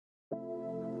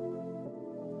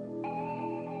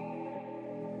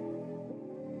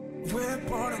We're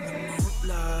born in the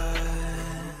moonlight.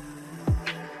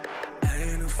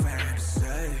 Ain't a fan to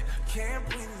say. Can't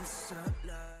bring the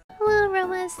sunlight. Hello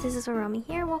aromas, this is Aromie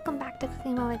here. Welcome back to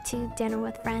Cooking Moment 2 Dinner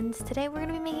with Friends. Today we're going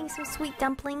to be making some sweet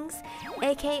dumplings,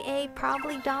 aka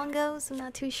probably dongos, I'm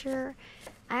not too sure.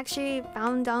 I actually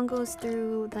found dongos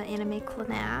through the anime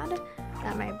Clannad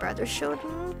that my brother showed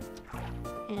me.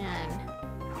 And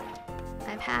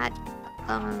I've had,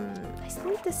 I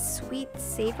think this sweet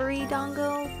savory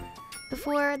dongo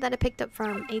before that I picked up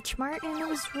from H Mart, and it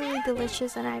was really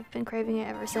delicious and I've been craving it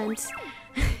ever since.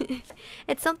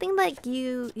 It's something like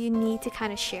you need to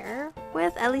kind of share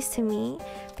with, at least to me,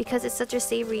 because it's such a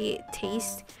savory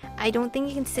taste. I don't think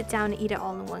you can sit down and eat it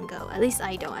all in one go. At least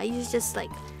I don't. I usually just like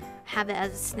have it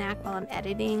as a snack while I'm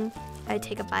editing. I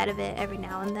take a bite of it every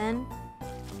now and then,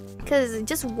 because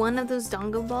just one of those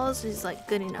dongo balls is like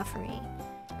good enough for me.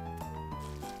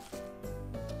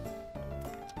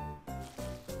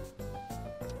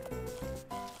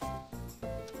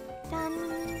 Done.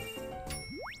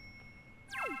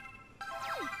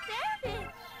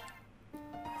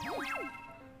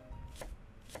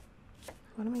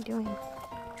 What am I doing?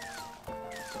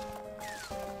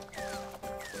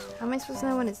 How am I supposed to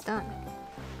know when it's done?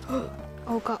 Oh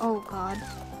god, oh god.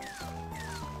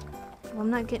 Well,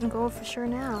 I'm not getting gold for sure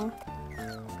now.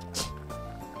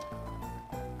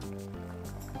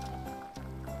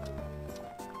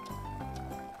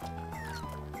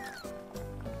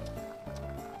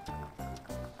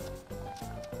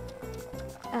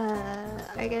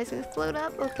 Are you guys gonna float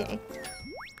up? Okay.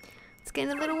 It's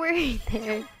getting a little worried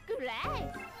there.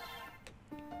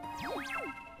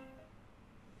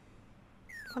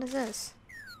 What is this?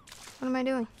 What am I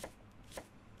doing?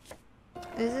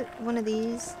 Is it one of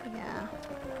these? Yeah.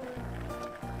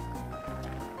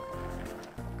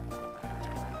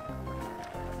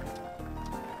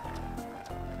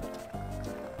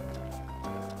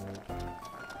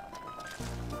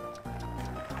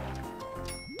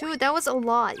 Dude, that was a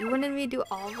lot. You wanted me to do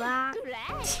all that?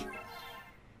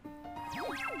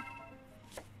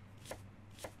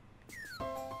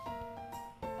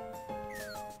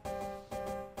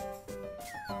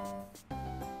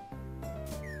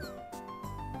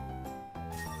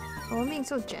 Oh, I'm being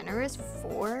so generous.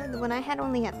 4? The one I had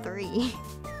only had 3.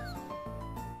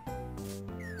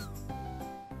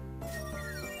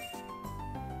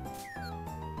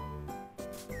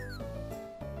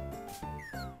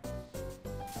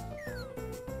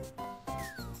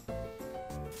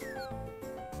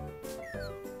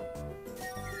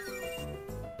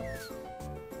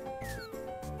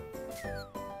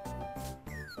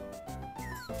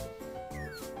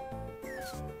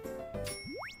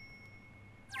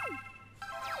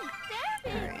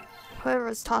 Alright, whoever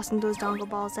was tossing those dongle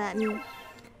balls at me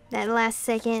that last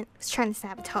second was trying to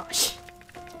sabotage.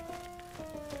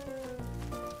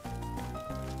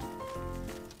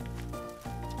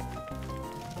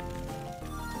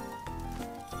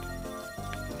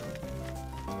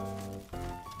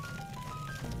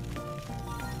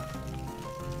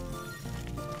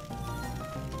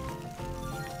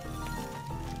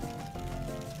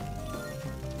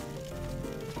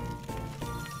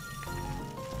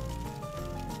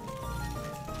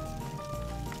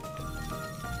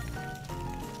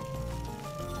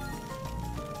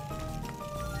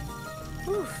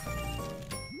 Oof.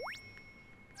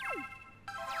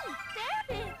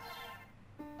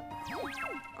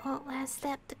 Oh, last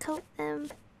step to coat them.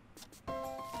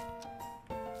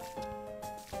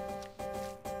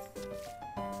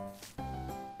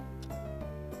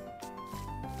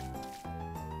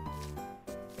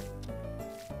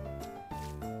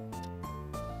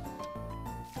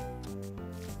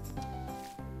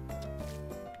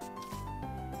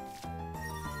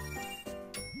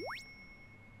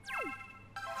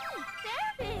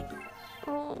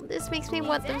 Oh, this makes me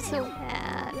want them so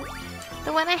bad.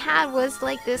 The one I had was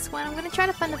like this one. I'm gonna try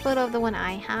to find a photo of the one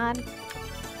I had.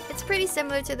 It's pretty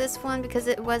similar to this one because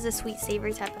it was a sweet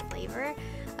savory type of flavor.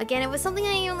 Again, it was something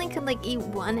I only could like eat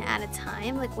one at a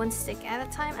time, like one stick at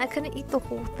a time. I couldn't eat the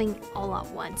whole thing all at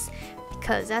once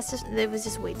because it was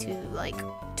just way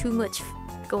too much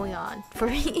going on for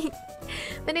me.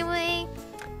 But anyway,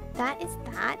 that is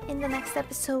that. In the next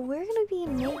episode, we're gonna be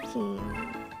making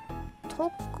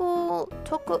Tokoroten?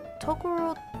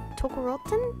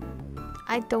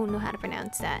 I don't know how to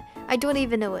pronounce that. I don't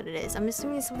even know what it is. I'm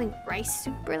assuming it's something rice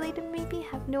soup related, maybe?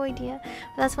 Have no idea.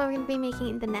 But that's what we're going to be making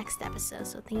in the next episode.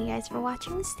 So thank you guys for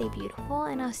watching. Stay beautiful,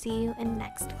 and I'll see you in the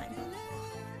next one.